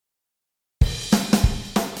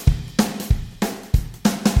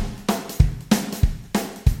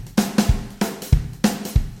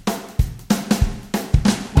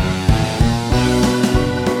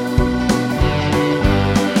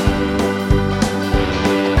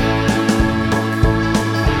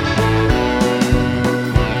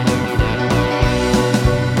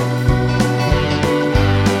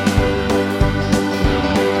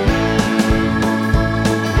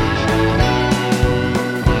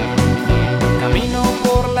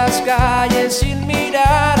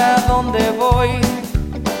dónde voy.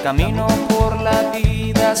 Camino por la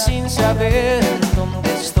vida sin saber en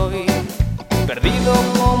dónde estoy. Perdido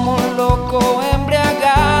como un loco,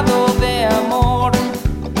 embriagado de amor.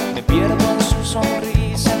 Me pierdo en su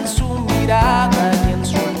sonrisa, en su mirada y en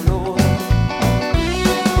su olor.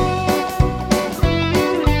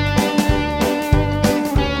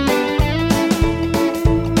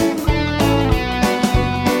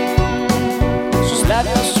 Sus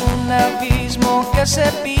labios un abismo que se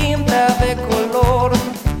pinta de color.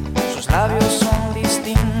 Sus labios son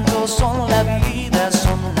distintos, son la vida,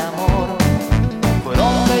 son amor.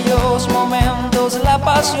 Fueron bellos momentos, la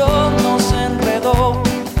pasión nos enredó.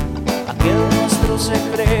 Aquel nuestro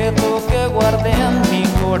secreto que guardé en mi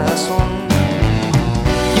corazón.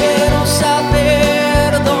 Quiero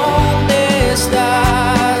saber dónde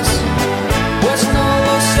estás, pues no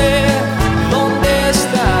lo sé, dónde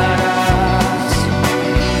estarás.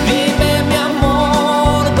 Dime mi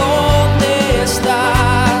amor, dónde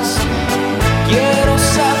estás. Quiero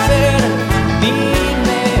saber,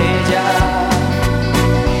 dime ya.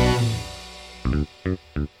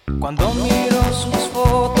 Cuando miro sus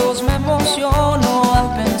fotos me emociono al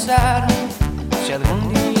pensar si algún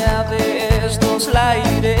día de estos la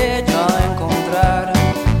iré yo a encontrar.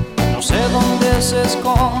 No sé dónde se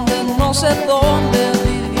esconde, no sé dónde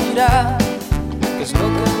vivirá. ¿Qué es lo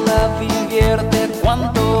que la divierte?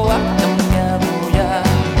 ¿Cuánto ha cambiado?